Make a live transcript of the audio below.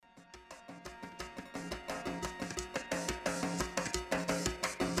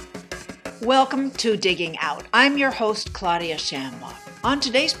Welcome to Digging Out. I'm your host, Claudia Shamwa. On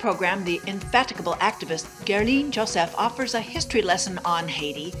today's program, the infatigable activist Guerline Jozef offers a history lesson on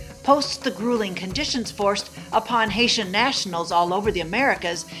Haiti, posts the grueling conditions forced upon Haitian nationals all over the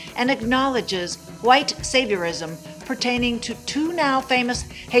Americas, and acknowledges white saviourism pertaining to two now famous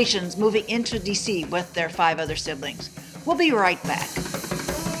Haitians moving into D.C. with their 5 other siblings. We'll be right back.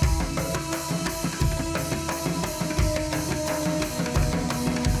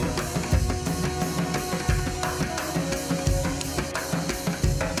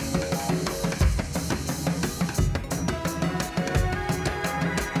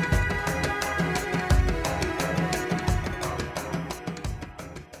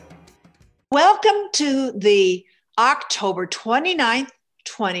 Welcome to the October 29th,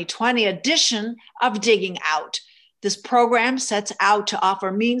 2020 edition of Digging Out. This program sets out to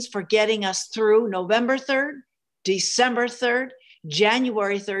offer means for getting us through November 3rd, December 3rd,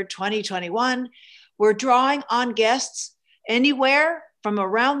 January 3rd, 2021. We're drawing on guests anywhere from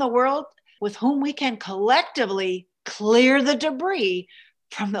around the world with whom we can collectively clear the debris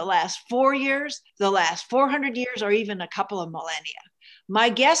from the last 4 years, the last 400 years, or even a couple of millennia. My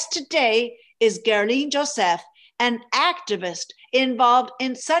guest today is Guerline Jozef, an activist involved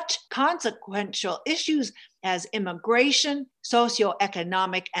in such consequential issues as immigration,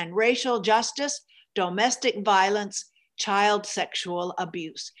 socioeconomic and racial justice, domestic violence, child sexual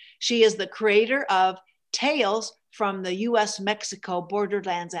abuse. She is the creator of Tales from the U.S.-Mexico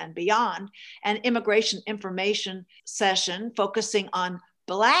Borderlands and Beyond, an immigration information session focusing on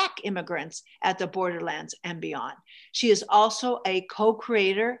Black immigrants at the borderlands and beyond. She is also a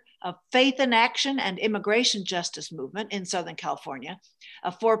co-creator of Faith in Action and Immigration Justice Movement in Southern California,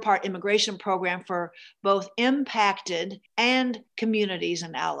 a 4-part immigration program for both impacted and communities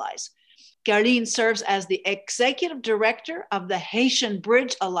and allies. Guerline serves as the executive director of the Haitian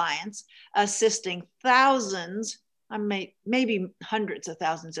Bridge Alliance, assisting thousands, maybe hundreds of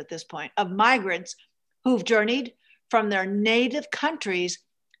thousands at this point, of migrants who've journeyed from their native countries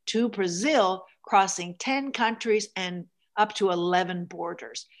to Brazil, crossing 10 countries and up to 11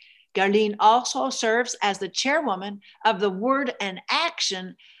 borders. Guerline also serves as the chairwoman of the Word and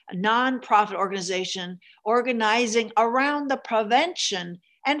Action, a nonprofit organization organizing around the prevention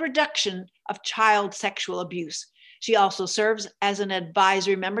and reduction of child sexual abuse. She also serves as an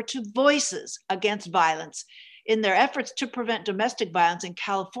advisory member to Voices Against Violence in their efforts to prevent domestic violence in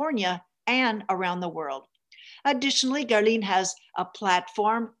California and around the world. Additionally, Guerline has a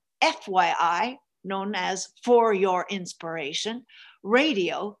platform, FYI, known as For Your Inspiration,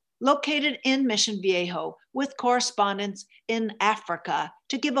 radio, located in Mission Viejo, with correspondents in Africa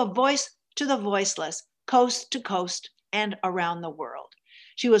to give a voice to the voiceless, coast to coast and around the world.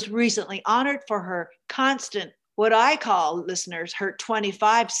 She was recently honored for her constant, what I call, listeners, her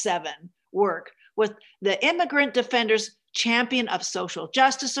 25/7 work with the Immigrant Defenders Champion of Social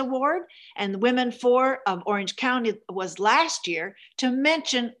Justice Award, and Women for of Orange County was last year, to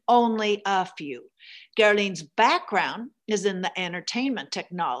mention only a few. Guerline's background is in the entertainment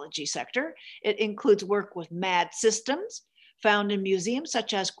technology sector. It includes work with MAD Systems, found in museums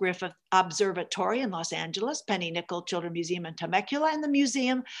such as Griffith Observatory in Los Angeles, Penny Nickel Children's Museum in Temecula, and the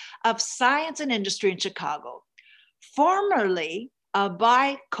Museum of Science and Industry in Chicago. Formerly a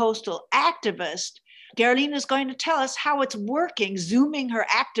bi-coastal activist, Guerline is going to tell us how it's working, zooming her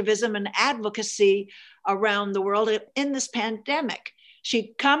activism and advocacy around the world in this pandemic.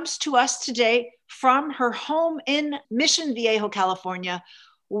 She comes to us today from her home in Mission Viejo, California.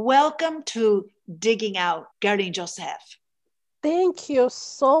 Welcome to Digging Out, Guerline Jozef. Thank you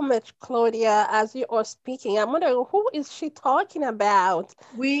so much, Claudia. As you are speaking, I'm wondering, who is she talking about?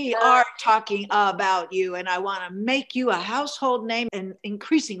 We are talking about you, and I want to make you a household name, and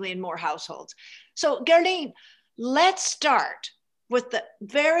increasingly in more households. So, Guerline, let's start with the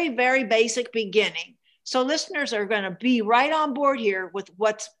very, very basic beginning. So listeners are going to be right on board here with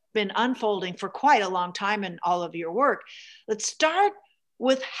what's been unfolding for quite a long time in all of your work. Let's start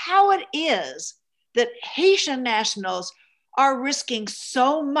with how it is that Haitian nationals are risking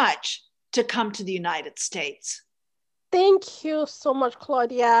so much to come to the United States. Thank you so much,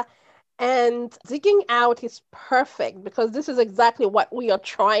 Claudia. And Digging Out is perfect because this is exactly what we are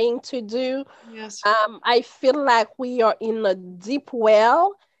trying to do. Yes. I feel like we are in a deep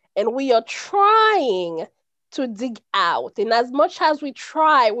well and we are trying to dig out. And as much as we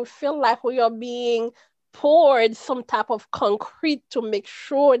try, we feel like we are being poured some type of concrete to make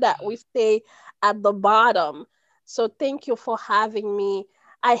sure that we stay at the bottom. So thank you for having me.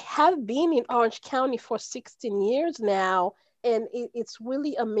 I have been in Orange County for 16 years now, and it's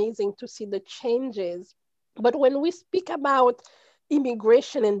really amazing to see the changes. But when we speak about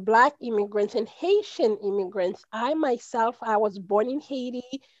immigration and Black immigrants and Haitian immigrants. I myself, I was born in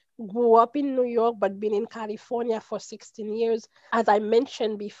Haiti, grew up in New York, but been in California for 16 years, as I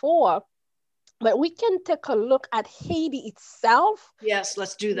mentioned before. But we can take a look at Haiti itself. Yes,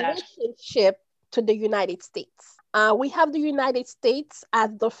 let's do that. Relationship to the United States. We have the United States as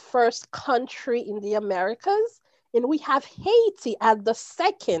the first country in the Americas, and we have Haiti as the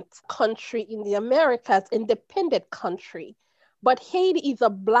second country in the Americas, independent country. But Haiti is a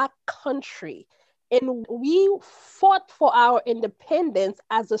Black country, and we fought for our independence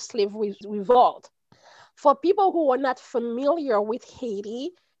as a slave revolt. For people who are not familiar with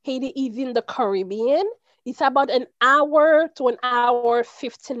Haiti, Haiti is in the Caribbean. It's about an hour to an hour,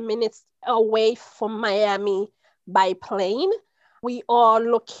 15 minutes away from Miami by plane. We are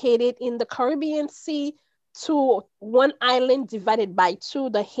located in the Caribbean Sea to one island divided by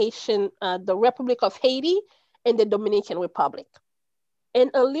two, the Republic of Haiti and the Dominican Republic. And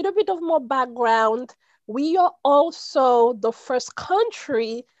a little bit of more background, we are also the first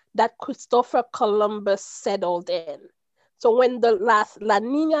country that Christopher Columbus settled in. So when the La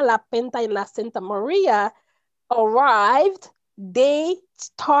Nina, La Pinta, and La Santa Maria arrived, they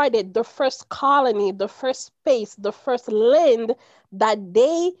started the first colony, the first space, the first land that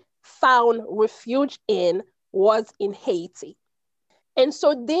they found refuge in was in Haiti. And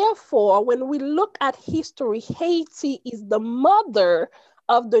so therefore, when we look at history, Haiti is the mother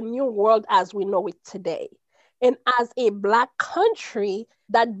of the New World as we know it today. And as a Black country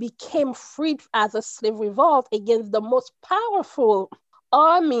that became freed as a slave revolt against the most powerful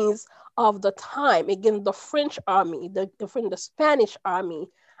armies of the time, against the French army, the Spanish army,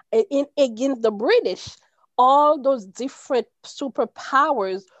 against the British, all those different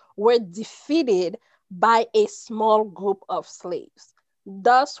superpowers were defeated by a small group of slaves.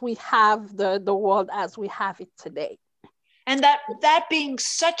 Thus, we have the world as we have it today. And that being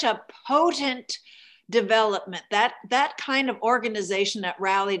such a potent development, that kind of organization that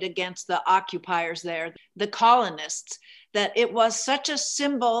rallied against the occupiers there, the colonists, that it was such a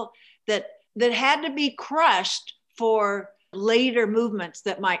symbol that had to be crushed for later movements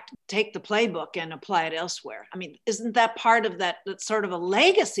that might take the playbook and apply it elsewhere. I mean, isn't that part of that's sort of a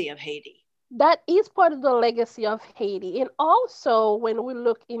legacy of Haiti? That is part of the legacy of Haiti. And also, when we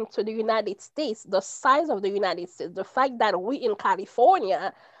look into the United States, the size of the United States, the fact that we in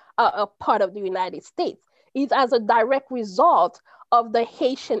California are a part of the United States is as a direct result of the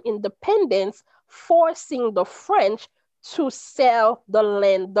Haitian independence forcing the French to sell the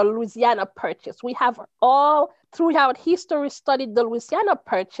land, the Louisiana Purchase. We have all throughout history studied the Louisiana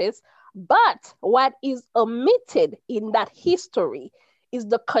Purchase, but what is omitted in that history is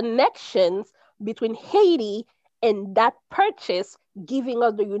the connections between Haiti and that purchase, giving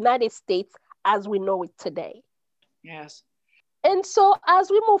us the United States as we know it today. Yes. And so as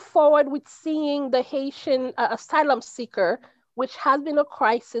we move forward with seeing the Haitian asylum seeker, which has been a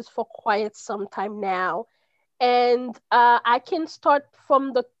crisis for quite some time now, and I can start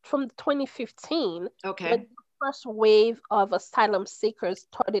from 2015. Okay. When the first wave of asylum seekers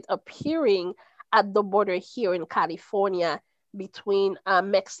started appearing at the border here in California, between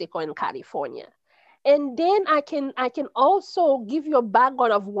Mexico and California. And then I can also give you a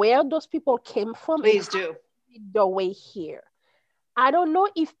background of where those people came from. Please do. The way here. I don't know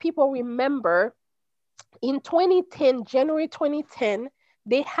if people remember in 2010, January 2010,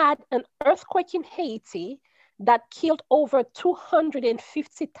 they had an earthquake in Haiti that killed over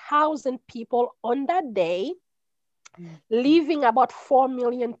 250,000 people on that day, leaving about 4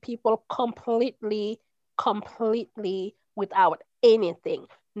 million people completely without anything.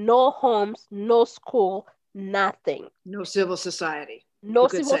 No homes, no school, nothing. No civil society. No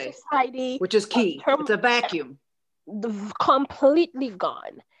civil society. Which is key. It's a vacuum. Completely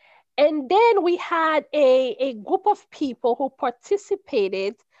gone. And then we had a group of people who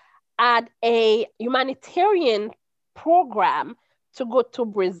participated at a humanitarian program to go to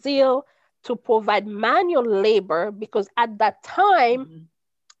Brazil to provide manual labor, because at that time,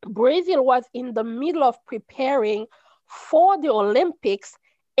 Brazil was in the middle of preparing for the Olympics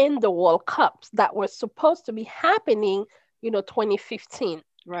and the World Cups that were supposed to be happening, 2015.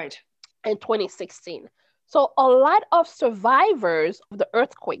 Right. And 2016. So a lot of survivors of the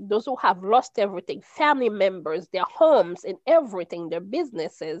earthquake, those who have lost everything, family members, their homes and everything, their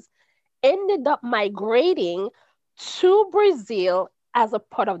businesses, ended up migrating to Brazil as a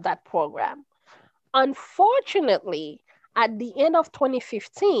part of that program. Unfortunately, at the end of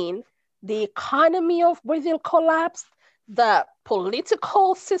 2015, the economy of Brazil collapsed, the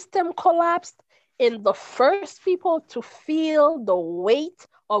political system collapsed, and the first people to feel the weight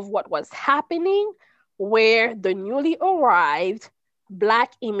of what was happening were the newly arrived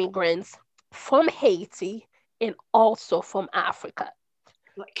Black immigrants from Haiti and also from Africa.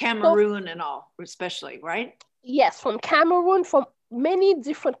 Like So, Cameroon and all, especially, right? yes, from Cameroon, from many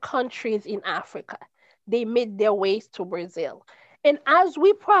different countries in Africa, they made their ways to Brazil. And as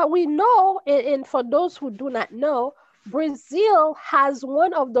we probably know, and for those who do not know, Brazil has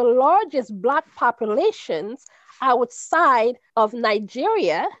one of the largest Black populations outside of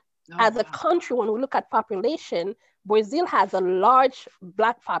Nigeria. As a Wow. country, when we look at population, Brazil has a large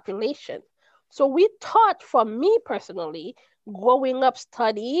Black population. So we taught, from me personally, growing up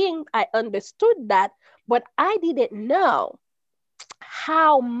studying, I understood that, but I didn't know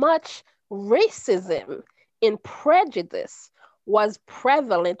how much racism and prejudice was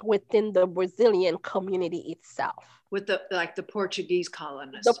prevalent within the Brazilian community itself. With the Portuguese The,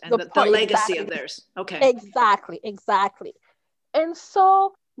 colonists and the the part legacy exactly, of theirs. Okay. exactly. And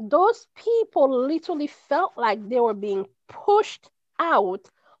so those people literally felt like they were being pushed out,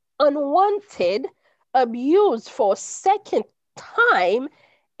 unwanted, abused for a second time,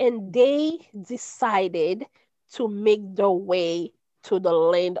 and they decided to make their way to the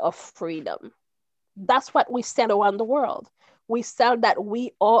land of freedom. That's what we said around the world. We said that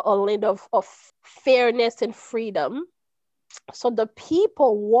we are a land of fairness and freedom. So the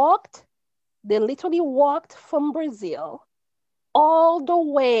people walked, they literally walked from Brazil all the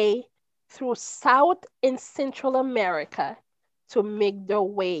way through South and Central America to make their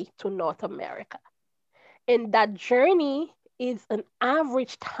way to North America. And that journey is an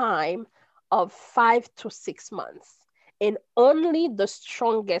average time of 5 to 6 months. And only the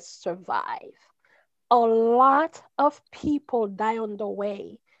strongest survive. A lot of people die on the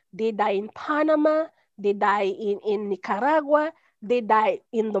way. They die in Panama, they die in Nicaragua, they die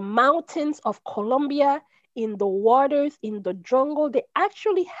in the mountains of Colombia, in the waters, in the jungle. They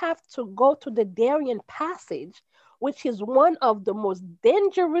actually have to go to the Darien Passage, which is one of the most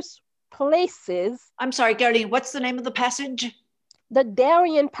dangerous places. I'm sorry, Guerline, what's the name of the passage? The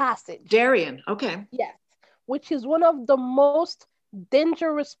Darien Passage. Darien, okay. Yes, which is one of the most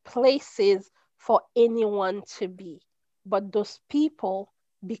dangerous places for anyone to be. But those people,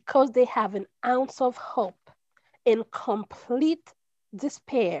 because they have an ounce of hope in complete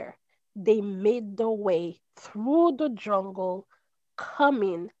despair, they made their way through the jungle,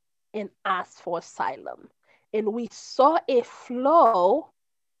 coming and asked for asylum. And we saw a flow,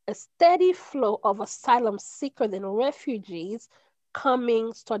 a steady flow of asylum seekers and refugees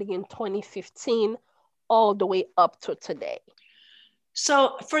coming starting in 2015 all the way up to today.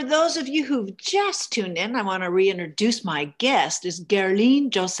 So for those of you who've just tuned in, I want to reintroduce my guest is Guerline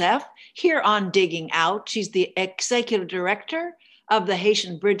Jozef here on Digging Out. She's the executive director of the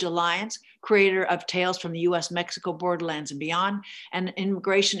Haitian Bridge Alliance, creator of Tales from the U.S.-Mexico Borderlands and Beyond, and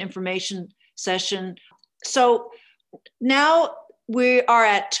Immigration Information Session. So now we are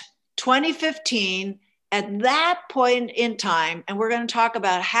at 2015, at that point in time, and we're going to talk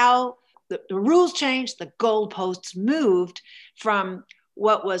about how the rules changed, the goalposts moved from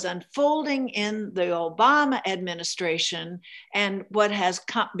what was unfolding in the Obama administration and what has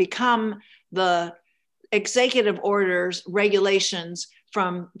become the executive orders, regulations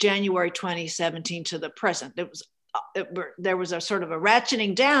from January 2017 to the present. There was a sort of a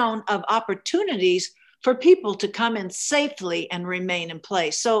ratcheting down of opportunities for people to come in safely and remain in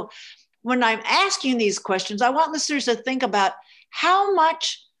place. So when I'm asking these questions, I want listeners to think about how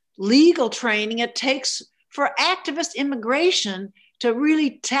much legal training it takes for activist immigration to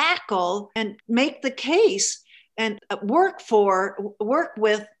really tackle and make the case and work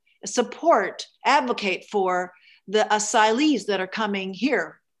with, support, advocate for the asylees that are coming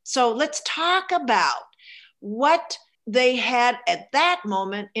here. So let's talk about what they had at that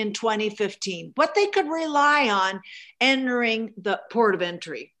moment in 2015, what they could rely on entering the port of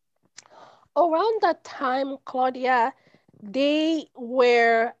entry. Around that time, Claudia, they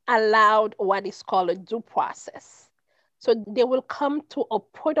were allowed what is called a due process. So they will come to a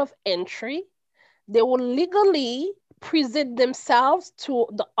port of entry. They will legally present themselves to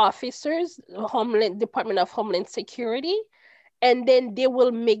the officers, the Department of Homeland Security, and then they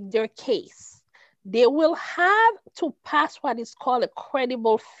will make their case. They will have to pass what is called a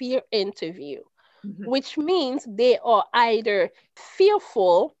credible fear interview, which means they are either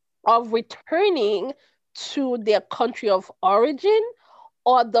fearful of returning to their country of origin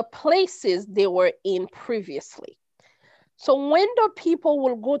or the places they were in previously. So when the people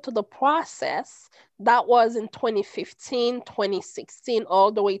will go to the process, that was in 2015, 2016,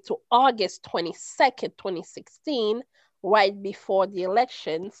 all the way to August 22nd, 2016, right before the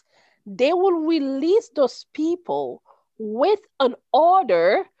elections, they will release those people with an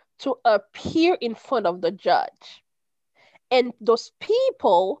order to appear in front of the judge. And those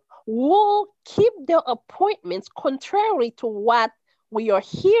people will keep their appointments, contrary to what we are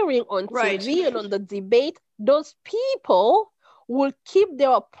hearing on TV and on the debate. Those people will keep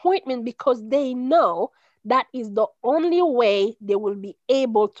their appointment because they know that is the only way they will be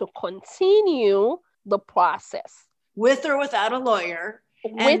able to continue the process. With or without a lawyer.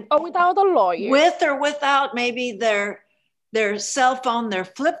 With or without a lawyer. With or without maybe their cell phone, their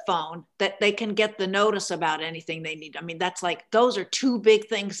flip phone, that they can get the notice about anything they need. I mean, that's like, those are two big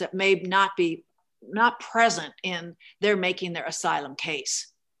things that may not present in their making their asylum case.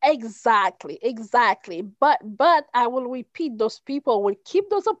 Exactly. But I will repeat, those people will keep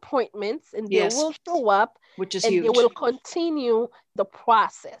those appointments and they will show up, which is and huge. They will continue the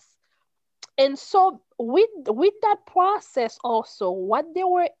process. And so with that process also, what they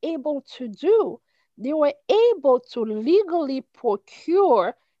were able to do, they were able to legally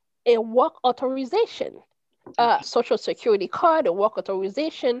procure a work authorization, social security card, a work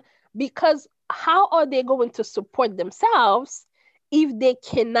authorization, because how are they going to support themselves if they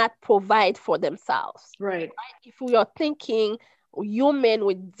cannot provide for themselves? Right? If we are thinking human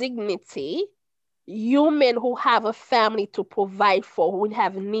with dignity, human who have a family to provide for, who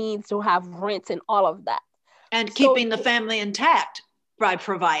have needs, who have rent and all of that. And keeping the family intact by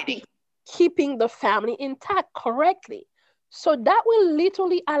providing. Keeping the family intact correctly. So that will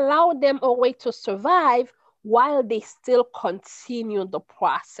literally allow them a way to survive while they still continue the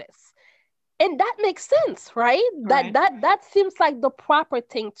process. And that makes sense, right? That seems like the proper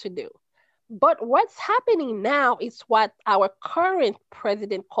thing to do. But what's happening now is what our current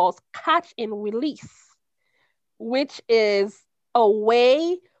president calls catch and release, which is a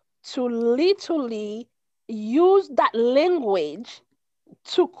way to literally use that language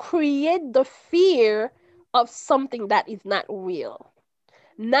to create the fear of something that is not real.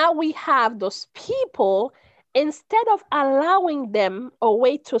 Now we have those people, instead of allowing them a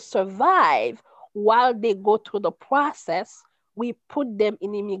way to survive while they go through the process, we put them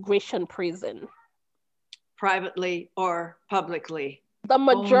in immigration prison. Privately or publicly. The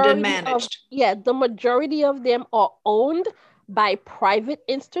majority owned and managed. The majority of them are owned by private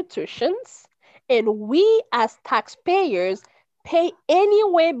institutions, and we as taxpayers pay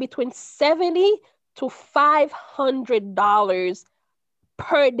anywhere between $70 to $500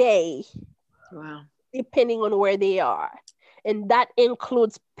 per day. Wow. Depending on where they are. And that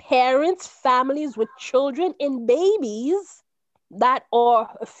includes parents, families with children and babies that are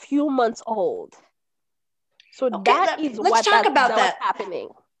a few months old. So let's talk about that happening.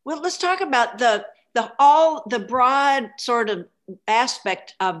 Well, let's talk about the broad sort of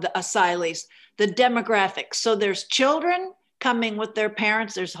aspect of the asylees, the demographics. So there's children coming with their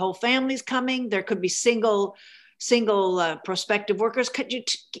parents. There's whole families coming. There could be single prospective workers. Could you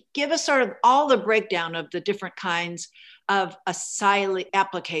give us sort of all the breakdown of the different kinds of asylum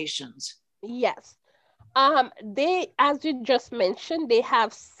applications? Yes. They, as you just mentioned, they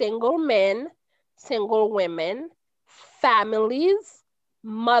have single men, single women, families,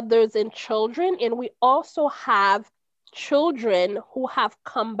 mothers and children, and we also have children who have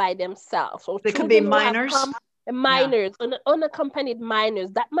come by themselves. So they could be minors. Minors, unaccompanied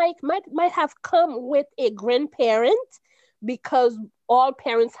minors that might have come with a grandparent, because all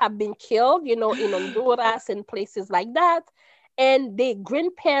parents have been killed, in Honduras and places like that. And the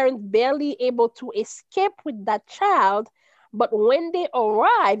grandparents barely able to escape with that child. But when they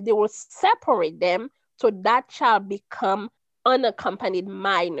arrive, they will separate them so that child become unaccompanied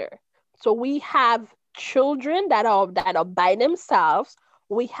minor. So we have children that are by themselves.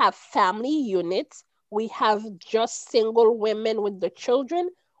 We have family units. We have just single women with the children.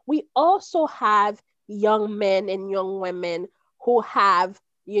 We also have young men and young women who have,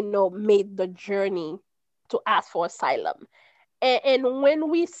 made the journey to ask for asylum. And when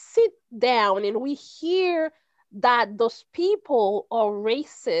we sit down and we hear that those people are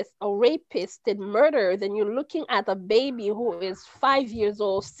racist or rapists and murderers, and you're looking at a baby who is 5 years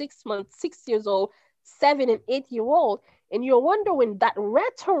old, 6 months, 6 years old, 7 and 8 year old, and you're wondering, that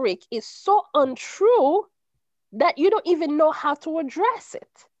rhetoric is so untrue that you don't even know how to address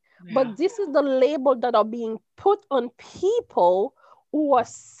it. Yeah. But this is the label that are being put on people who are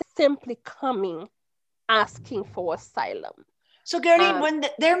simply coming, asking for asylum. So Guerline, when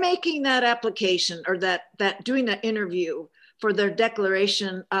they're making that application or that doing that interview for their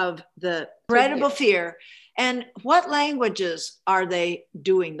declaration of the credible fear, and what languages are they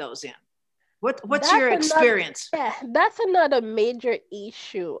doing those in? What's your experience? That's another major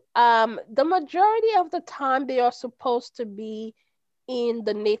issue. The majority of the time they are supposed to be in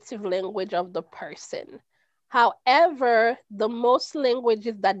the native language of the person. However, the most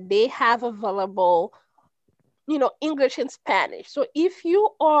languages that they have available, English and Spanish. So if you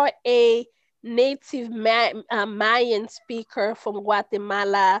are a native Mayan speaker from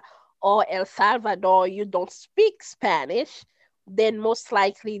Guatemala or El Salvador, you don't speak Spanish, then most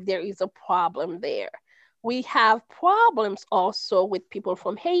likely there is a problem there. We have problems also with people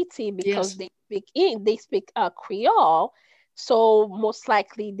from Haiti because Yes. they speak Creole. So most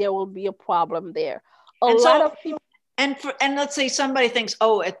likely there will be a problem there. A And lot so, of people. and let's say somebody thinks,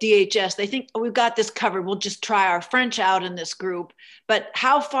 oh, at DHS, they think, oh, we've got this covered. We'll just try our French out in this group. But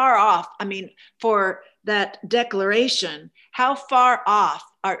how far off? I mean, for that declaration, how far off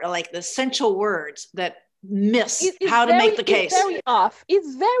are like the essential words that miss how to make the case? It's very off.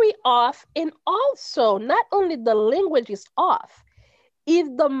 It's very off. And also, not only the language is off, if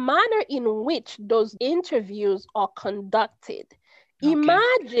the manner in which those interviews are conducted. Okay.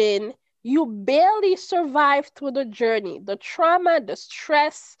 Imagine you barely survived through the journey, the trauma, the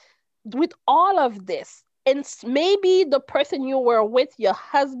stress, with all of this. And maybe the person you were with, your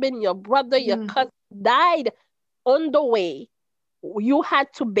husband, your brother, your cousin, died on the way. You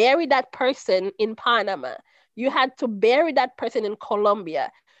had to bury that person in Panama. You had to bury that person in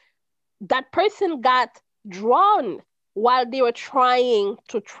Colombia. That person got drowned while they were trying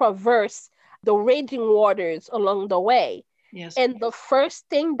to traverse the raging waters along the way. Yes. And the first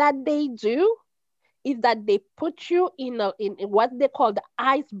thing that they do is that they put you in what they call the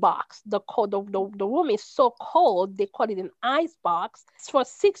ice box. The room is so cold, they call it an ice box. It's for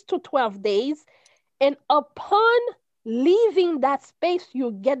 6 to 12 days. And upon leaving that space,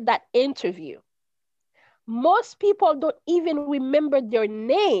 you get that interview. Most people don't even remember their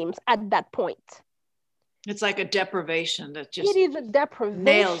names at that point. It's like a deprivation that just it is a deprivation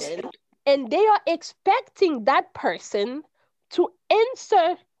nails it. And they are expecting that person to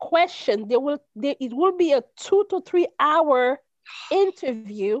answer questions. It will be a 2 to 3 hour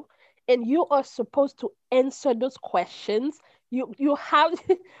interview, and you are supposed to answer those questions. You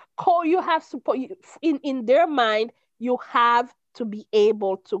have support in their mind. You have to be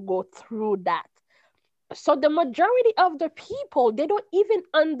able to go through that. So the majority of the people, they don't even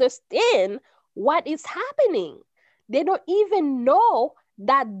understand what is happening. They don't even know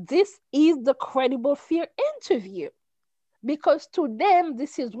that this is the credible fear interview, because to them,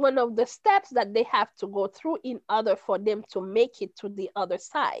 this is one of the steps that they have to go through in order for them to make it to the other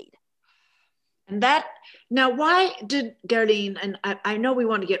side. And that, now, why did Guerline, and I know we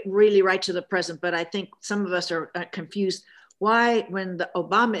want to get really right to the present, but I think some of us are confused. Why, when the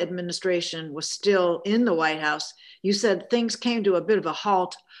Obama administration was still in the White House, you said things came to a bit of a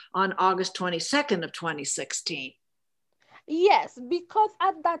halt on August 22nd of 2016? Yes, because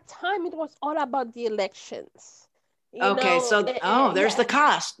at that time, it was all about the elections. There's the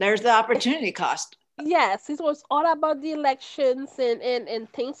cost. There's the opportunity cost. Yes, it was all about the elections, and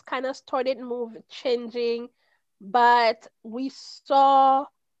things kind of started changing. But we saw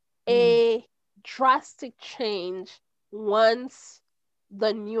a drastic change once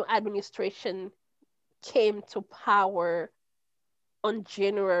the new administration came to power on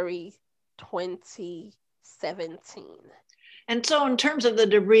January 2017. And so in terms of the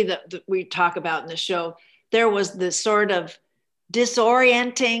debris that we talk about in the show, there was this sort of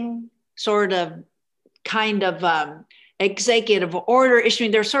disorienting, sort of kind of executive order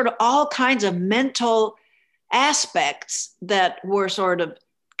issuing. There's sort of all kinds of mental aspects that were sort of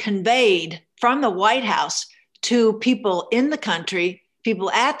conveyed from the White House to people in the country,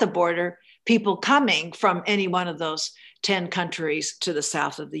 people at the border, people coming from any one of those 10 countries to the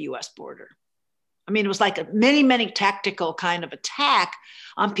south of the US border. I mean, it was like a many tactical kind of attack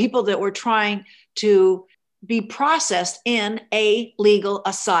on people that were trying to be processed in a legal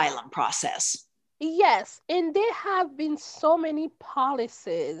asylum process. Yes, and there have been so many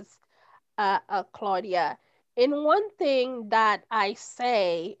policies, Claudia. And one thing that I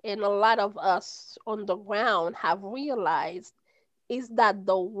say, and a lot of us on the ground have realized, is that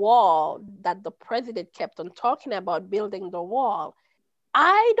the wall that the president kept on talking about, building the wall,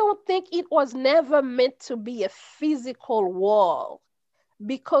 I don't think it was never meant to be a physical wall,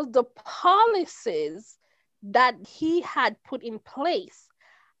 because the policies that he had put in place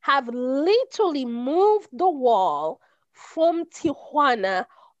have literally moved the wall from Tijuana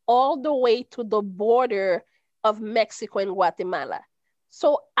all the way to the border of Mexico and Guatemala.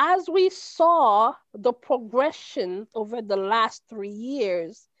 So as we saw the progression over the last 3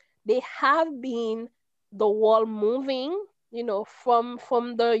 years, they have been the wall moving,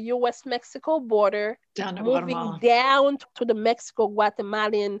 from the US-Mexico border, moving down to the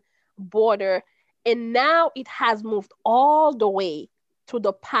Mexico-Guatemalan border. And now it has moved all the way to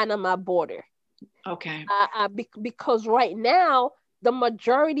the Panama border. Okay. Because right now, the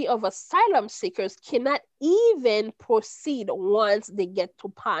majority of asylum seekers cannot even proceed once they get to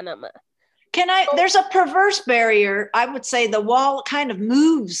Panama. There's a perverse barrier. I would say the wall kind of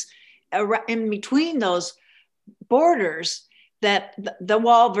moves in between those borders, that the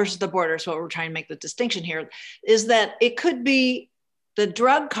wall versus the borders, what we're trying to make the distinction here is that it could be the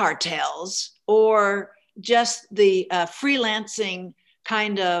drug cartels or just the freelancing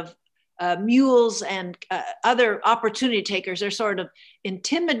kind of mules and other opportunity takers. They're sort of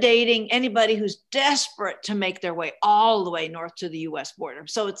intimidating anybody who's desperate to make their way all the way north to the US border.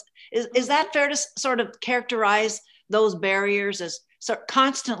 So is that fair to sort of characterize those barriers as sort of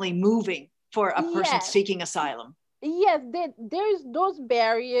constantly moving for a person seeking asylum? Yes, there's those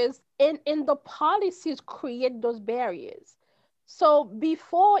barriers, and the policies create those barriers. So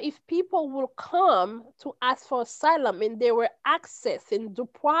before, if people will come to ask for asylum and there were access and due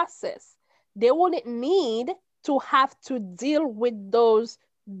process, they wouldn't need to have to deal with those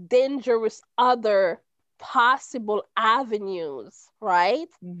dangerous other possible avenues, right?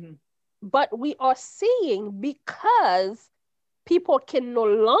 Mm-hmm. But we are seeing, because people can no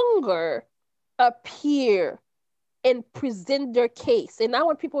longer appear and present their case. And I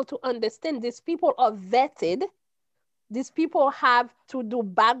want people to understand these people are vetted. These people have to do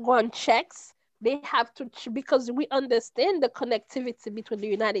background checks. They have to, because we understand the connectivity between the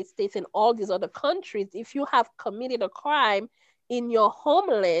United States and all these other countries. If you have committed a crime in your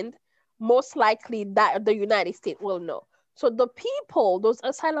homeland, most likely that the United States will know. So the people, those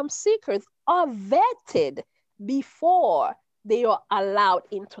asylum seekers, are vetted before they are allowed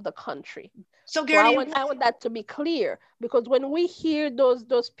into the country. So Guerline, I want that to be clear, because when we hear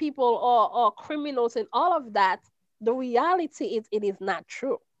those people or criminals and all of that, the reality is it is not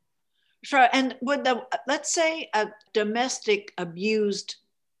true. Sure. And let's say a domestic abused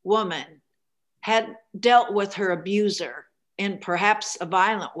woman had dealt with her abuser in perhaps a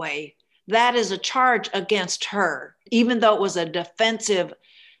violent way, that is a charge against her, even though it was a defensive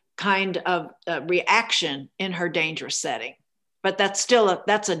kind of reaction in her dangerous setting. But that's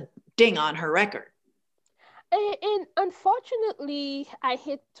a ding on her record. And unfortunately, I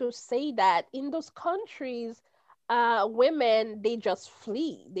hate to say that in those countries, women, they just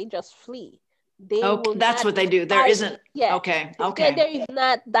flee. That's what they do. There isn't. Yeah. Okay. There is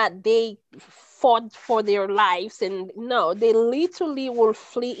not that they fought for their lives, and no, they literally will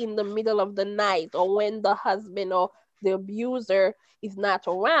flee in the middle of the night, or when the husband or the abuser is not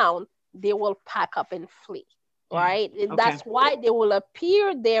around, they will pack up and flee. Right? And that's why they will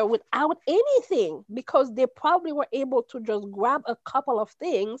appear there without anything, because they probably were able to just grab a couple of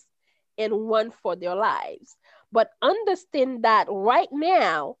things and run for their lives. But understand that right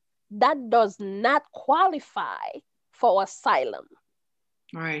now, that does not qualify for asylum.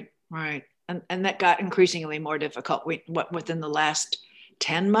 Right. And that got increasingly more difficult within the last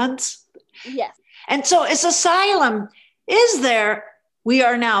 10 months? Yes. And so is asylum, we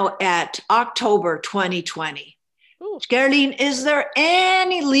are now at October 2020. Guerline, is there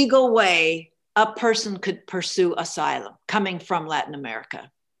any legal way a person could pursue asylum coming from Latin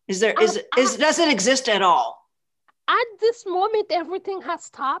America? Does it exist at all? At this moment, everything has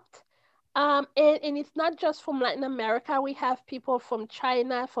stopped. And it's not just from Latin America. We have people from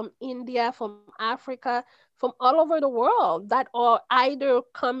China, from India, from Africa, from all over the world that are either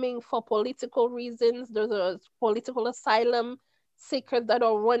coming for political reasons. There's a political asylum seekers that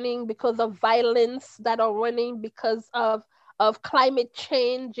are running because of violence, that are running because of climate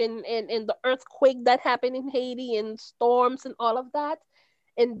change and the earthquake that happened in Haiti, and storms and all of that,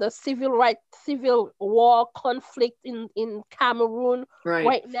 and the civil war conflict in Cameroon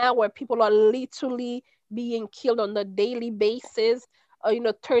right now, where people are literally being killed on a daily basis.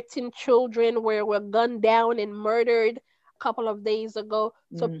 13 children were gunned down and murdered a couple of days ago.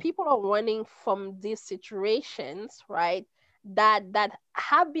 So people are running from these situations, right? That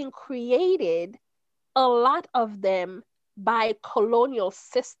have been created, a lot of them by colonial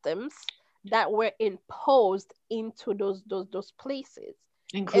systems that were imposed into those places,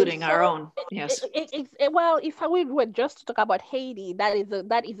 including our own. Yes. Well, if we were just to talk about Haiti, that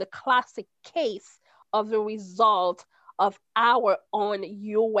is a classic case of the result of our own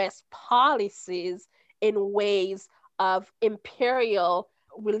U.S. policies in ways of imperial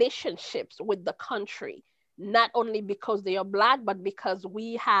relationships with the country. Not only because they are Black, but because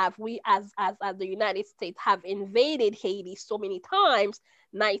we as the United States have invaded Haiti so many times,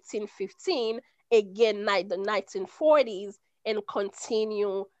 1915, again, the 1940s, and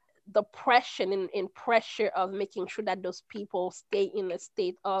continue the oppression and pressure of making sure that those people stay in a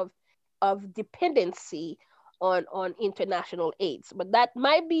state of dependency on international AIDS. But that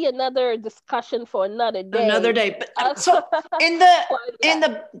might be another discussion for another day. Another day. But so in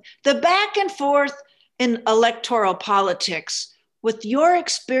the back and forth in electoral politics, with your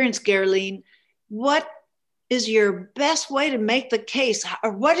experience, Guerline, what is your best way to make the case,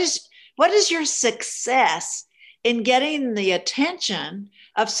 or what is your success in getting the attention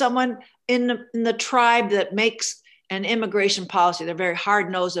of someone in the tribe that makes an immigration policy? They're very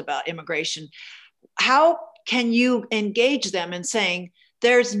hard-nosed about immigration. How can you engage them in saying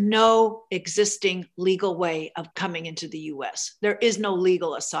there's no existing legal way of coming into the US? There is no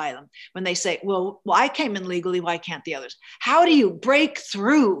legal asylum. When they say, well, I came in legally, why can't the others? How do you break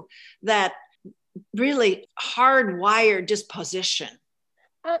through that really hardwired disposition?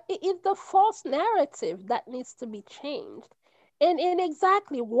 It's the false narrative that needs to be changed. And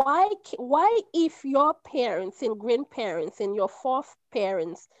exactly why if your parents and grandparents and your fourth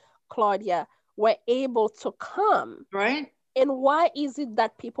parents, Claudia, were able to come, right? And why is it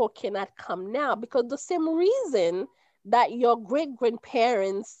that people cannot come now? Because the same reason that your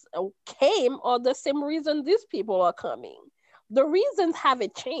great-grandparents came are the same reason these people are coming. The reasons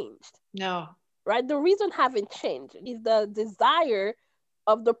haven't changed. No. Right? The reason haven't changed. Is the desire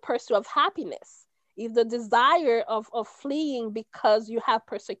of the pursuit of happiness. Is the desire of fleeing because you have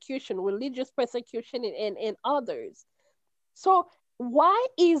persecution, religious persecution and others. So why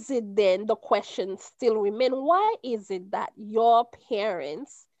is it then, the question still remains, why is it that your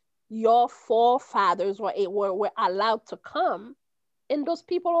parents, your forefathers were allowed to come and those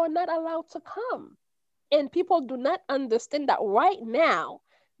people are not allowed to come? And people do not understand that right now,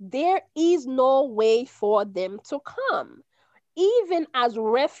 there is no way for them to come. Even as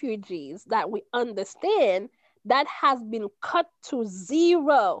refugees that we understand, that has been cut to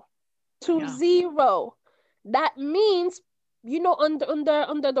zero, zero. That means, you know,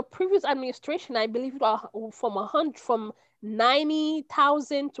 under the previous administration, I believe from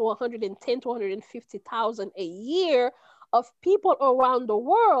 90,000 to 110 to 150,000 a year of people around the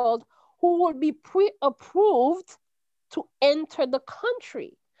world who will be pre-approved to enter the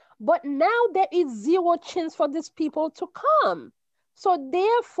country. But now there is zero chance for these people to come. So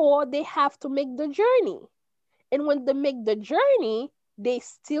therefore, they have to make the journey. And when they make the journey, they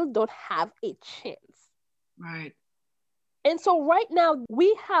still don't have a chance. Right. And so right now,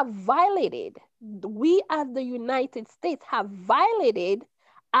 we as the United States have violated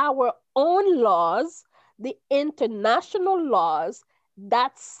our own laws, the international laws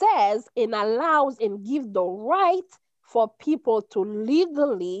that says and allows and give the right for people to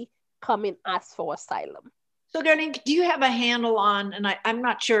legally come and ask for asylum. So, Guerline, do you have a handle on, and I'm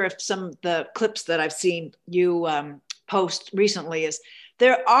not sure if some of the clips that I've seen you post recently is,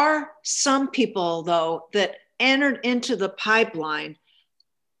 there are some people, though, that entered into the pipeline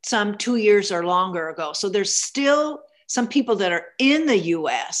some 2 years or longer ago. So there's still some people that are in the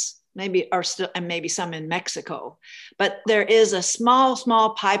US, maybe are still, and maybe some in Mexico, but there is a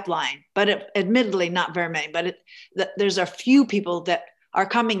small pipeline, but admittedly not very many, but there's a few people that are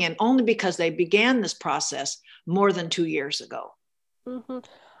coming in only because they began this process more than 2 years ago. Mm-hmm.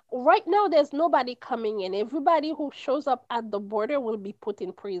 Right now, there's nobody coming in. Everybody who shows up at the border will be put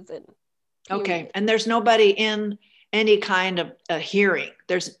in prison. Period. Okay, and there's nobody in any kind of a hearing.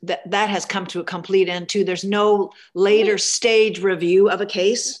 There's that has come to a complete end too. There's no later stage review of a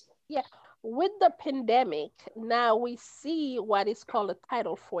case. Yeah, with the pandemic, now we see what is called a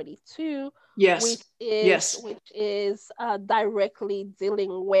Title 42. Yes. Which is directly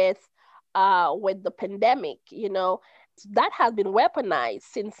dealing with the pandemic. You know, that has been weaponized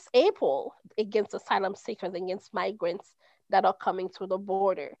since April against asylum seekers, against migrants that are coming to the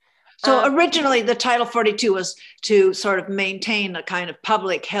border. So originally the Title 42 was to sort of maintain a kind of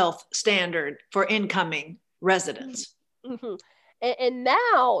public health standard for incoming residents. Mm-hmm. And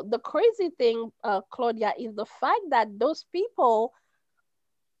now the crazy thing, Claudia, is the fact that those people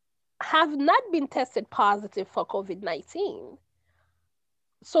have not been tested positive for COVID-19.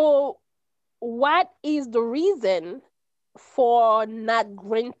 So what is the reason for not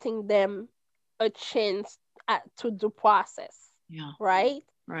granting them a chance to due process? Yeah. Right?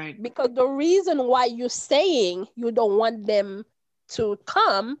 Right. Because the reason why you're saying you don't want them to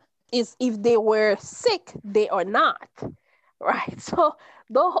come is if they were sick, they are not. Right. So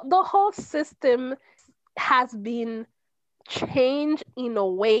the whole system has been changed in a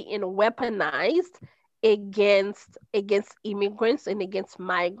way and weaponized against immigrants and against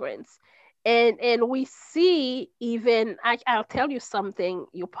migrants. And we see even, I'll tell you something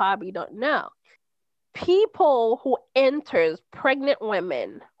you probably don't know. People who enters, pregnant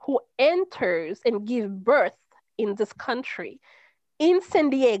women who enters and give birth in this country, in San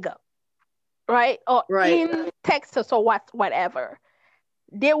Diego, right? Or Right. in Texas or whatever.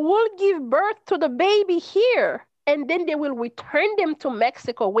 They will give birth to the baby here, and then they will return them to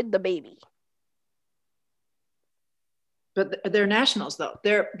Mexico with the baby. But they're nationals, though.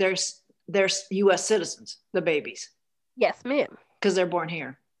 They're U.S. citizens, the babies, Yes, ma'am. because they're born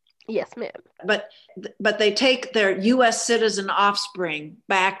here. Yes, ma'am. But they take their U.S. citizen offspring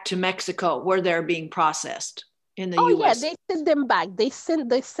back to Mexico, where they're being processed in the Oh yeah, U.S. they send them back. They send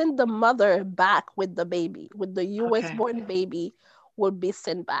the mother back with the baby, with the U.S. Okay. born baby will be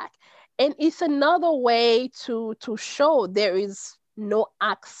sent back. And it's another way to show there is no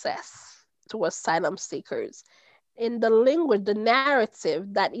access to asylum seekers. In the language, the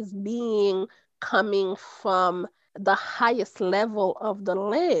narrative that is being coming from the highest level of the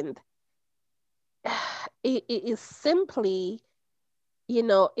land, it is simply,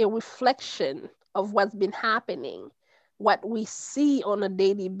 a reflection of what's been happening, what we see on a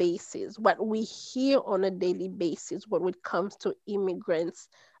daily basis, what we hear on a daily basis when it comes to immigrants,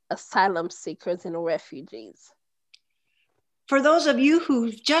 asylum seekers, and refugees. For those of you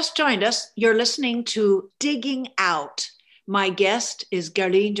who've just joined us, you're listening to Digging Out. My guest is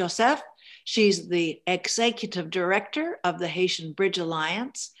Guerline Jozef. She's the executive director of the Haitian Bridge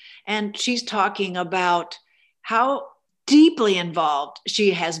Alliance, and she's talking about how deeply involved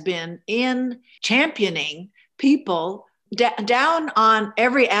she has been in championing people down on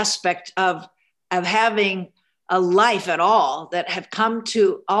every aspect of having a life at all, that have come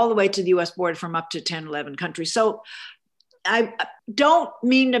to all the way to the US border from up to 10, 11 countries. So I don't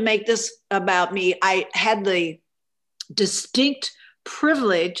mean to make this about me. I had the distinct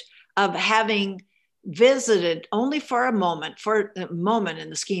privilege of having visited only for a moment in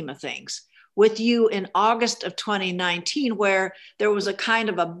the scheme of things, with you in August of 2019, where there was a kind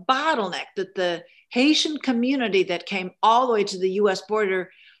of a bottleneck that the Haitian community that came all the way to the US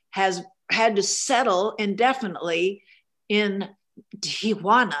border has had to settle indefinitely in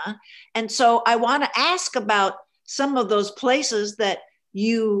Tijuana. And so I want to ask about some of those places that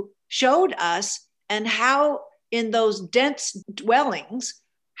you showed us, and how in those dense dwellings,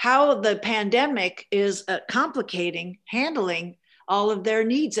 how the pandemic is complicating handling all of their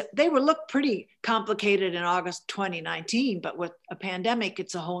needs. They were looked pretty complicated in August 2019, but with a pandemic,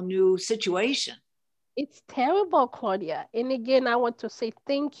 it's a whole new situation. It's terrible, Claudia. And again, I want to say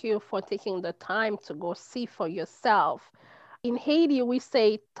thank you for taking the time to go see for yourself. In Haiti, we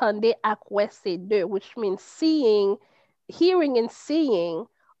say tande akwese de, which means seeing, hearing and seeing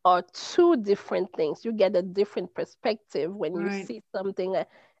are two different things. You get a different perspective when you Right. see something,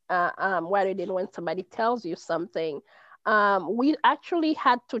 rather than when somebody tells you something. We actually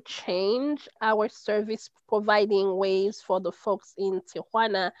had to change our service providing ways for the folks in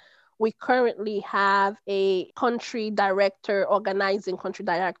Tijuana. We currently have a organizing country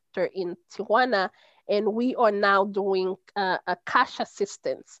director in Tijuana, and we are now doing a cash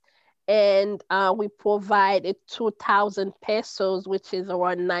assistance. And we provide 2,000 pesos, which is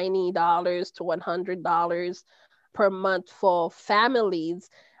around $90 to $100 per month for families,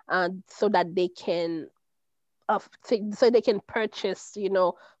 so that they can purchase,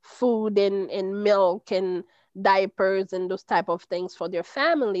 food and milk and diapers and those type of things for their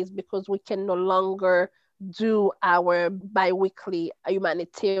families, because we can no longer do our biweekly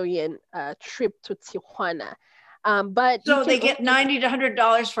humanitarian trip to Tijuana. But you So can they get $90 to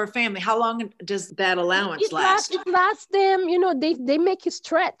 $100 for a family. How long does that allowance last? it lasts them, they make it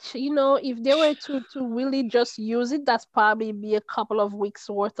stretch. If they were to really just use it, that's probably be a couple of weeks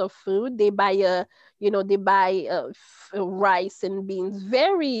worth of food. They buy rice and beans,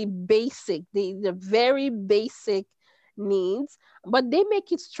 very basic, the very basic needs, but they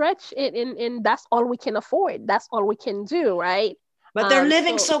make it stretch, and that's all we can afford. That's all we can do, right? But they're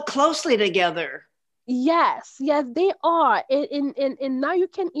living so closely together. Yes, yes, they are. And now you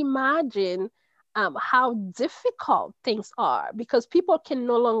can imagine how difficult things are, because people can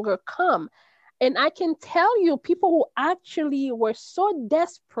no longer come. And I can tell you, people who actually were so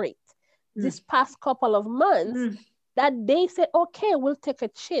desperate this past couple of months that they said, okay, we'll take a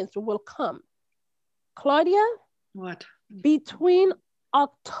chance, we'll come. Claudia? What? Between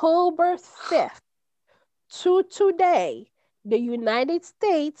October 5th to today, the United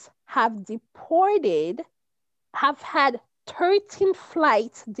States have had 13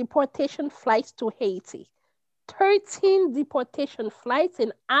 deportation flights to Haiti. 13 deportation flights,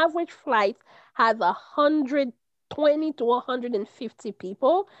 and average flight has 120 to 150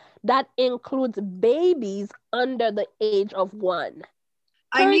 people. That includes babies under the age of 1.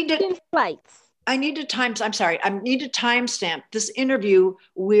 13 flights. I need to timestamp this interview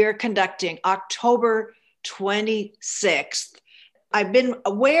we're conducting October 26th. I've been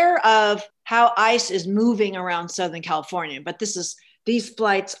aware of how ICE is moving around Southern California, but these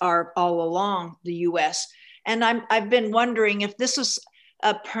flights are all along the US. And I've been wondering if this is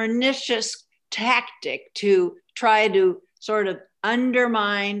a pernicious tactic to try to sort of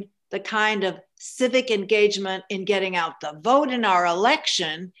undermine the kind of civic engagement in getting out the vote in our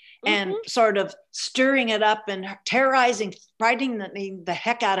election, and sort of stirring it up and terrorizing, frightening the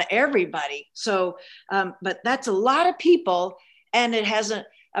heck out of everybody. So, but that's a lot of people, and it has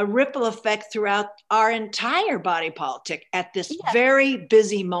a ripple effect throughout our entire body politic at this very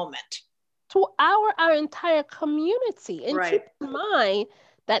busy moment. To our entire community. And keep in mind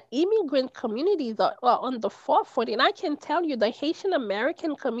that immigrant communities are on the forefront. And I can tell you the Haitian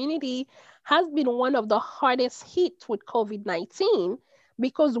American community has been one of the hardest hit with COVID-19,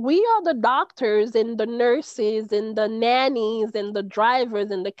 because we are the doctors and the nurses and the nannies and the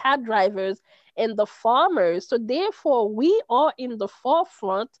drivers and the cab drivers and the farmers. So therefore, we are in the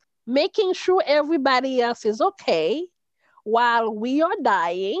forefront, making sure everybody else is okay while we are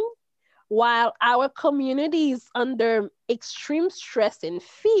dying, while our community is under extreme stress and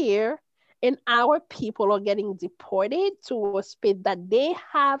fear, and our people are getting deported to a space that they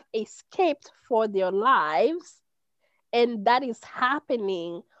have escaped for their lives. And that is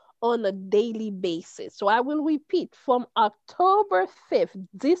happening on a daily basis. So I will repeat, from October 5th,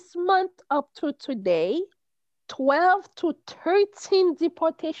 this month up to today, 12 to 13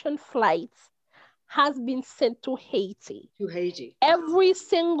 deportation flights has been sent to Haiti. To Haiti. Every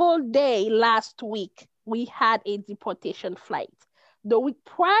single day last week, we had a deportation flight. The week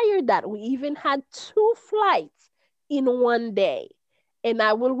prior that, we even had 2 flights in one day. And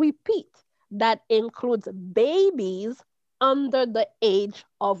I will repeat, that includes babies under the age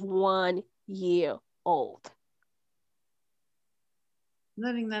of 1 year old.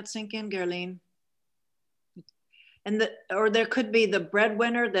 Letting that sink in, Guerline. And or there could be the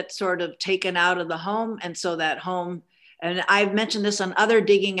breadwinner that's sort of taken out of the home. And so that home, and I've mentioned this on other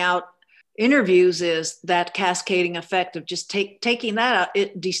digging out interviews, is that cascading effect of just taking that out.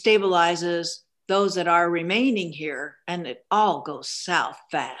 It destabilizes those that are remaining here, and it all goes south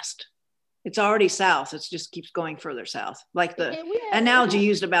fast. It's already south. It just keeps going further south. Like the analogy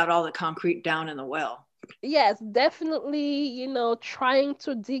used about all the concrete down in the well. Yes, definitely, trying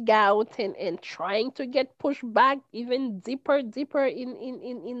to dig out and trying to get pushed back even deeper in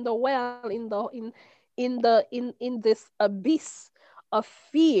the well, in this abyss of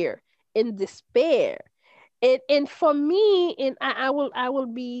fear and despair. And for me, and I will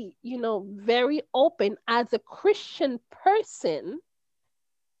be, very open as a Christian person.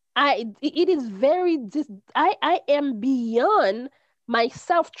 It is very I am beyond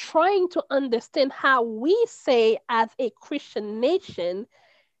myself trying to understand how we say, as a Christian nation,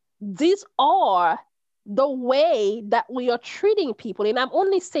 these are the way that we are treating people. And I'm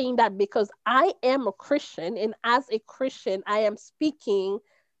only saying that because I am a Christian, and as a Christian, I am speaking,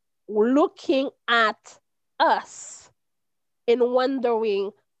 looking at us and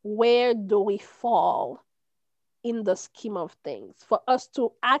wondering, where do we fall in the scheme of things? For us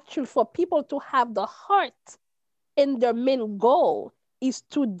to actually, for people to have the heart, and their main goal is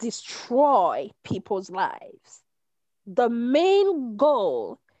to destroy people's lives. The main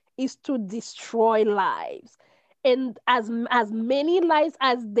goal is to destroy lives. And as many lives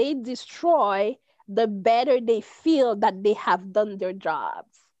as they destroy, the better they feel that they have done their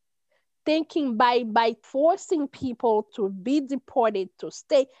jobs. Thinking by forcing people to be deported, to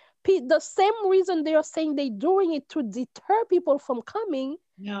stay, the same reason they are saying they're doing it to deter people from coming.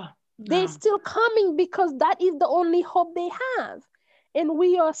 Yeah. They're still coming because that is the only hope they have. And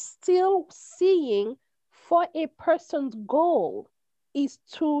we are still seeing, for a person's goal is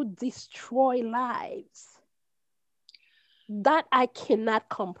to destroy lives. That I cannot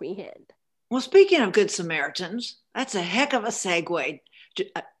comprehend. Well, speaking of Good Samaritans, that's a heck of a segue,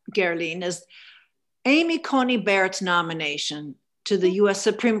 Guerline, is Amy Coney Barrett's nomination to the U.S.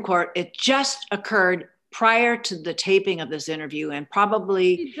 Supreme Court. It just occurred prior to the taping of this interview, and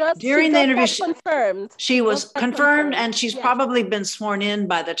probably during the interview, she was confirmed, and she's probably been sworn in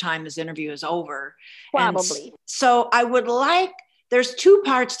by the time this interview is over. Probably. And so I would there's 2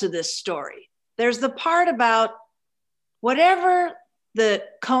 parts to this story. There's the part about whatever the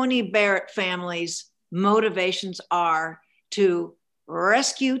Coney Barrett family's motivations are to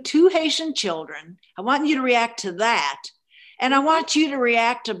rescue 2 Haitian children. I want you to react to that. And I want you to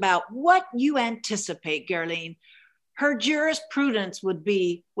react about what you anticipate, Guerline, her jurisprudence would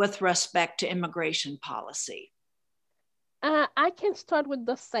be with respect to immigration policy. I can start with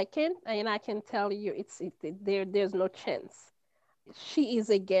the second, and I can tell you there's no chance. She is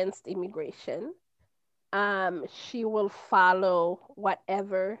against immigration. She will follow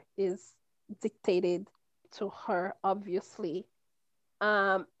whatever is dictated to her, obviously.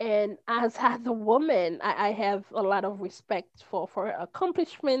 And as a woman, I have a lot of respect for her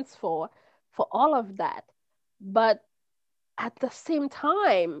accomplishments, for all of that. But at the same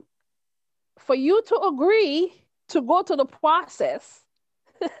time, for you to agree to go to the process,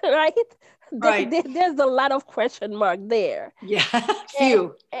 right? Right. There's a lot of question mark there. Yeah. And,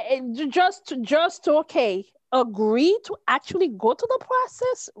 Few. and just to okay, agree to actually go to the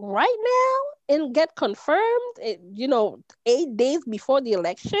process right now and get confirmed, 8 days before the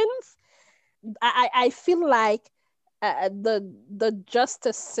elections. I feel like the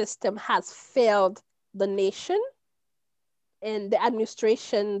justice system has failed the nation, and the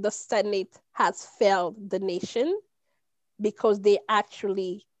administration, the Senate has failed the nation because they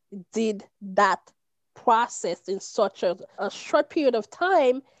actually did that process in such a short period of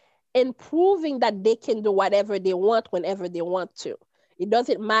time, and proving that they can do whatever they want whenever they want to. It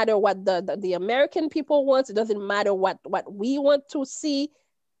doesn't matter what the American people want. It doesn't matter what we want to see.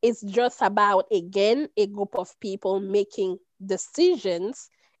 It's just about, again, a group of people making decisions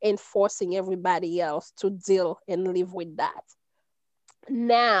and forcing everybody else to deal and live with that.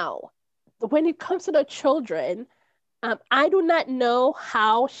 Now, when it comes to the children, I do not know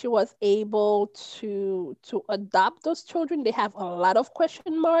how she was able to adopt those children. They have a lot of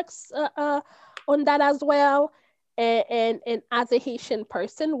question marks on that as well. And as a Haitian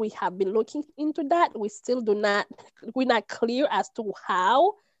person, we have been looking into that. We still we're not clear as to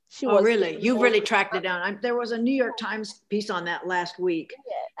how she Oh, was really? You've able really tracked it down. There was a New York Times piece on that last week,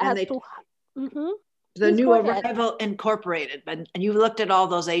 and as to. Mm-hmm. the Please New go ahead. Arrival Incorporated, and you looked at all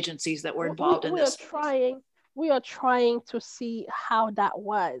those agencies that were involved in We are this. trying to see how that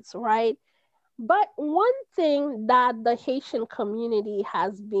was, right? But one thing that the Haitian community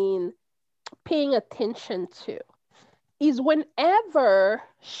has been paying attention to is whenever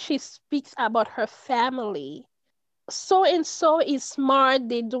she speaks about her family, so and so is smart,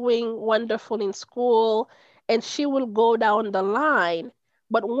 they're doing wonderful in school, and she will go down the line.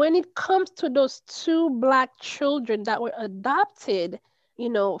 But when it comes to those two Black children that were adopted,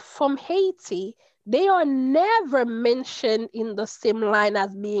 from Haiti, they are never mentioned in the same line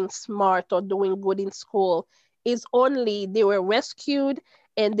as being smart or doing good in school. It's only they were rescued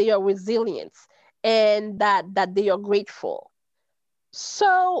and they are resilient, and that they are grateful.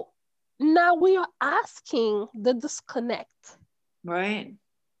 So now we are asking the disconnect. Right.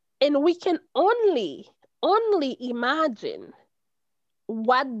 And we can only imagine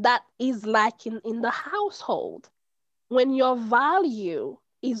what that is like in the household when your value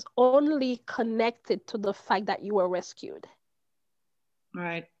is only connected to the fact that you were rescued.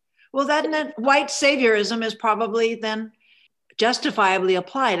 Right. Well, that white saviorism is probably then justifiably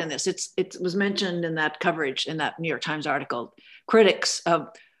applied in this. It was mentioned in that coverage in that New York Times article. Critics of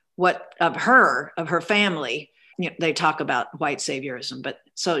her family, they talk about white saviorism. But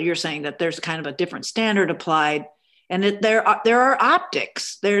so you're saying that there's kind of a different standard applied, and there are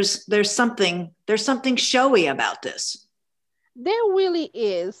optics. There's something showy about this. There really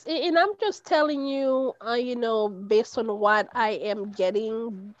is. And I'm just telling you, based on what I am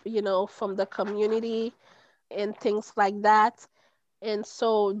getting, from the community and things like that. And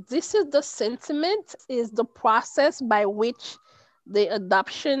so this is the sentiment, is the process by which the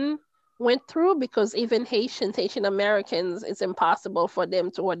adoption went through, because even Haitian Americans, it's impossible for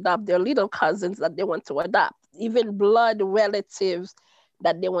them to adopt their little cousins that they want to adopt. Even blood relatives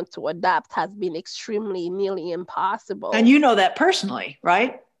that they want to adopt has been extremely nearly impossible. And you know that personally,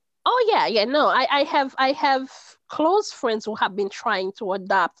 right? Oh yeah. No, I have close friends who have been trying to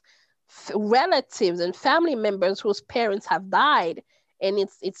adopt relatives and family members whose parents have died, and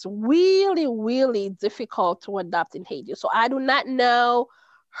it's really, really difficult to adopt in Haiti. So I do not know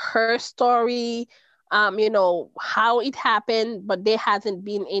her story, how it happened, but there hasn't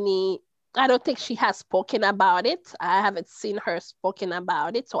been any. I don't think she has spoken about it. I haven't seen her spoken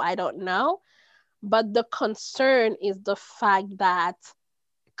about it, so I don't know. But the concern is the fact that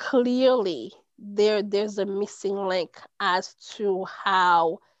clearly there's a missing link as to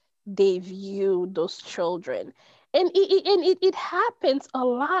how they view those children. And it happens a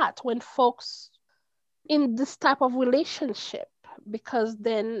lot when folks in this type of relationship, because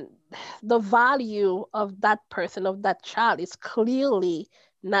then the value of that person, of that child, is clearly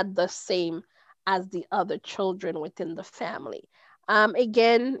not the same as the other children within the family.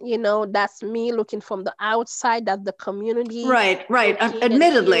 Again, that's me looking from the outside, that's the community. Right.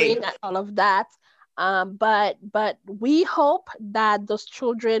 Admittedly. And all of that. But we hope that those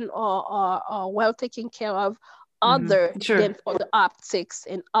children are well taken care of, other Sure. than for the optics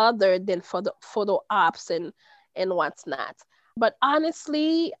and other than for the photo ops and what's not. But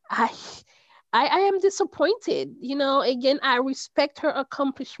honestly, I am disappointed. You know, again, I respect her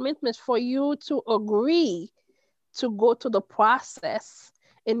accomplishment, but for you to agree to go to the process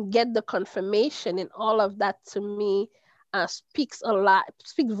and get the confirmation and all of that, to me, speaks a lot,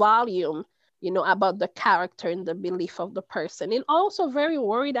 speaks volume, you know, about the character and the belief of the person. And also very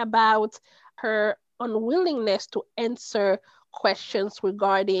worried about her unwillingness to answer questions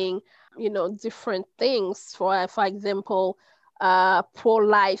regarding, you know, different things. For example,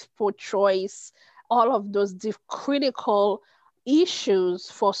 pro-life, pro-choice, all of those critical issues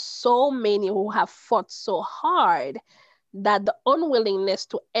for so many who have fought so hard, that the unwillingness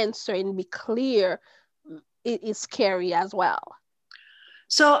to answer and be clear is scary as well.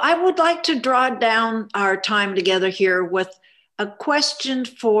 So I would like to draw down our time together here with a question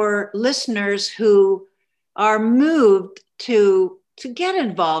for listeners who are moved to get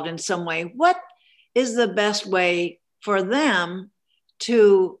involved in some way. What is the best way for them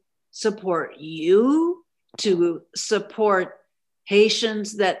to support you, to support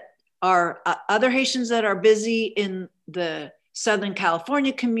Haitians that are other Haitians that are busy in the Southern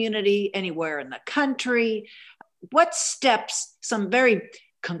California community, anywhere in the country? What steps, some very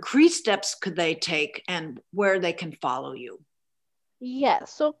concrete steps, could they take, and where they can follow you?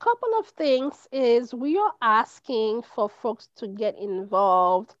 Yes, so a couple of things is we are asking for folks to get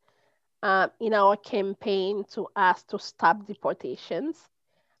involved in our campaign to ask to stop deportations,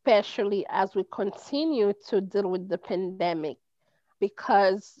 especially as we continue to deal with the pandemic.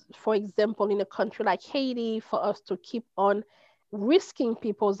 Because, for example, in a country like Haiti, for us to keep on risking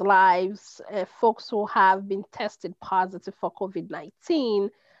people's lives, folks who have been tested positive for COVID-19,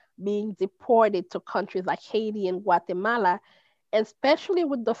 being deported to countries like Haiti and Guatemala, and especially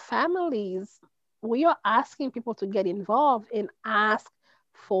with the families, we are asking people to get involved and ask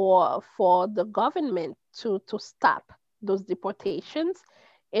for the government to stop those deportations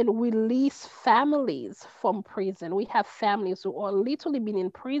and release families from prison. We have families who are literally been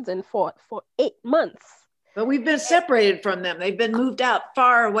in prison for 8 months. But we've been separated from them. They've been moved out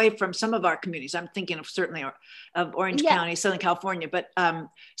far away from some of our communities. I'm thinking of certainly of Orange County, Southern California. But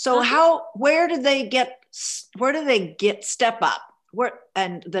so where do they get Step Up?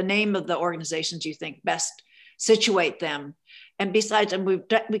 And the name of the organizations you think best situate them? And besides, and we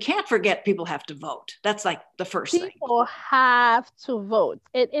can't forget, people have to vote. That's like the first thing. People have to vote.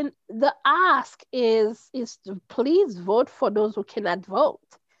 And the ask is to please vote for those who cannot vote.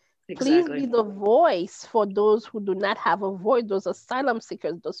 Exactly. Please be the voice for those who do not have a voice, those asylum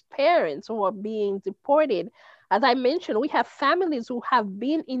seekers, those parents who are being deported. As I mentioned, we have families who have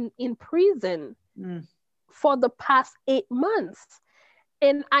been in prison for the past 8 months.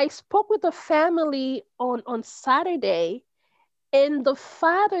 And I spoke with a family on Saturday, and the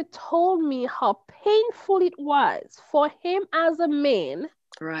father told me how painful it was for him as a man,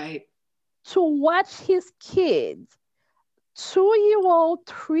 right, to watch his kids, 2-year-old,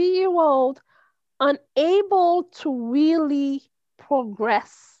 3-year-old, unable to really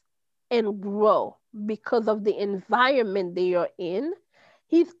progress and grow because of the environment they are in.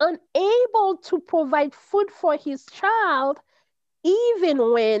 He's unable to provide food for his child,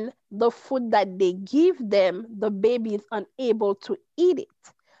 even when the food that they give them, the baby is unable to eat it.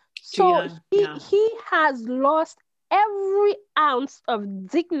 So he has lost every ounce of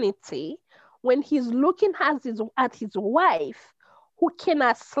dignity when he's looking at his wife, who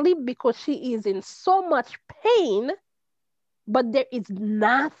cannot sleep because she is in so much pain, but there is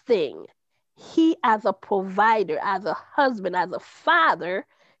nothing he, as a provider, as a husband, as a father,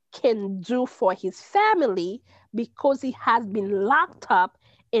 can do for his family, because he has been locked up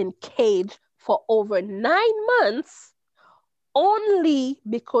in cage for over 9 months, only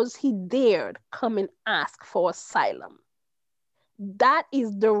because he dared come and ask for asylum. That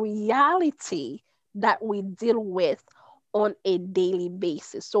is the reality that we deal with on a daily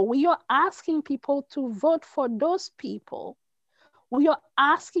basis. So we are asking people to vote for those people. We are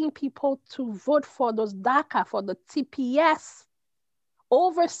asking people to vote for those DACA, for the TPS.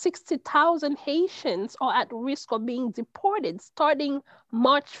 Over 60,000 Haitians are at risk of being deported starting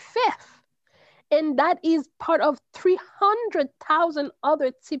March 5th. And that is part of 300,000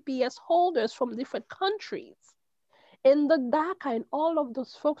 other TPS holders from different countries. And the DACA and all of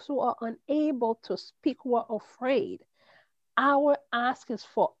those folks who are unable to speak, who are afraid, our ask is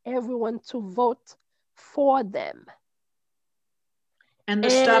for everyone to vote for them. And the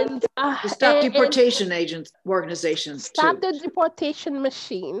Stop Deportation Agents organizations Stop the deportation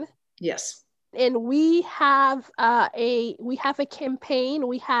machine. Yes. And we have a campaign.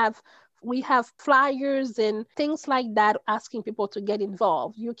 We have flyers and things like that, asking people to get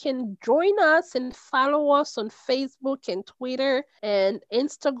involved. You can join us and follow us on Facebook and Twitter and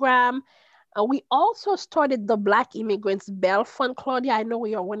Instagram. We also started the Black Immigrants Bail Fund. Claudia, I know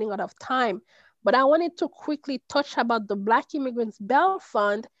we are running out of time, but I wanted to quickly touch about the Black Immigrants Bail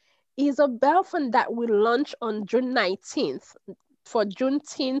Fund. Is a bail fund that we launched on June 19th for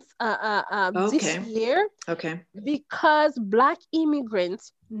Juneteenth this year. Okay. Because Black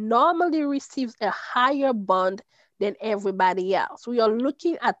immigrants normally receive a higher bond than everybody else. We are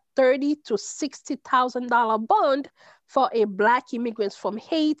looking at $30,000 to $60,000 bond for a Black immigrants from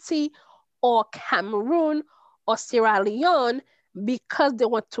Haiti or Cameroon or Sierra Leone, because they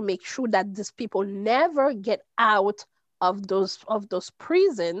want to make sure that these people never get out of those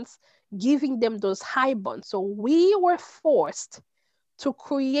prisons, giving them those high bonds. So we were forced to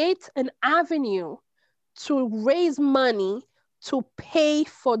create an avenue to raise money to pay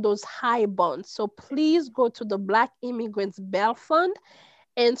for those high bonds. So please go to the Black Immigrants Bail Fund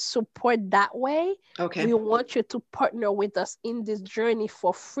and support that way. Okay. We want you to partner with us in this journey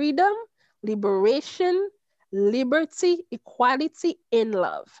for freedom, liberation, liberty, equality, and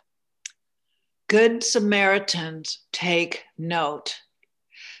love. Good Samaritans, take note.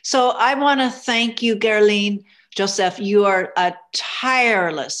 So I want to thank you, Guerline Jozef. You are a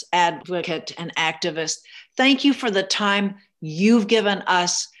tireless advocate and activist. Thank you for the time you've given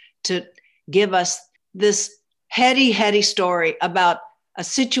us to give us this heady story about a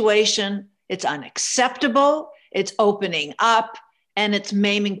situation. It's unacceptable, it's opening up, and it's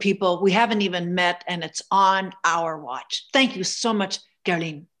maiming people we haven't even met, and it's on our watch. Thank you so much,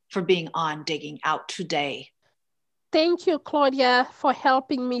 Guerline, for being on Digging Out today. Thank you, Claudia, for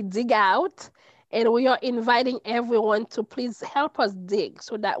helping me dig out. And we are inviting everyone to please help us dig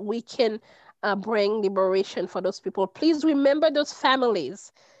so that we can bring liberation for those people. Please remember those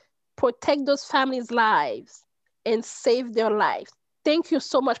families, protect those families' lives, and save their lives. Thank you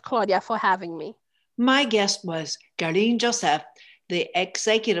so much, Claudia, for having me. My guest was Guerline Jozef, the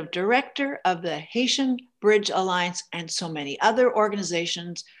executive director of the Haitian Bridge Alliance, and so many other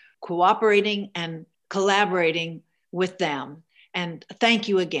organizations cooperating and collaborating with them. And thank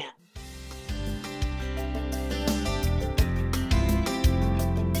you again.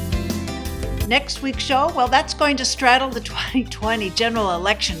 Next week's show, well, that's going to straddle the 2020 general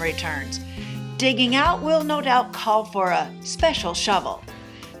election returns. Digging Out will no doubt call for a special shovel.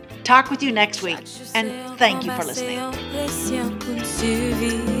 Talk with you next week, and thank you for listening.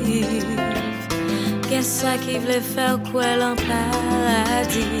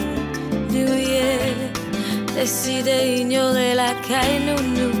 Décider ignorer la caille,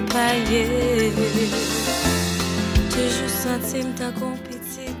 nous payer. Toujours senti m'ta compris.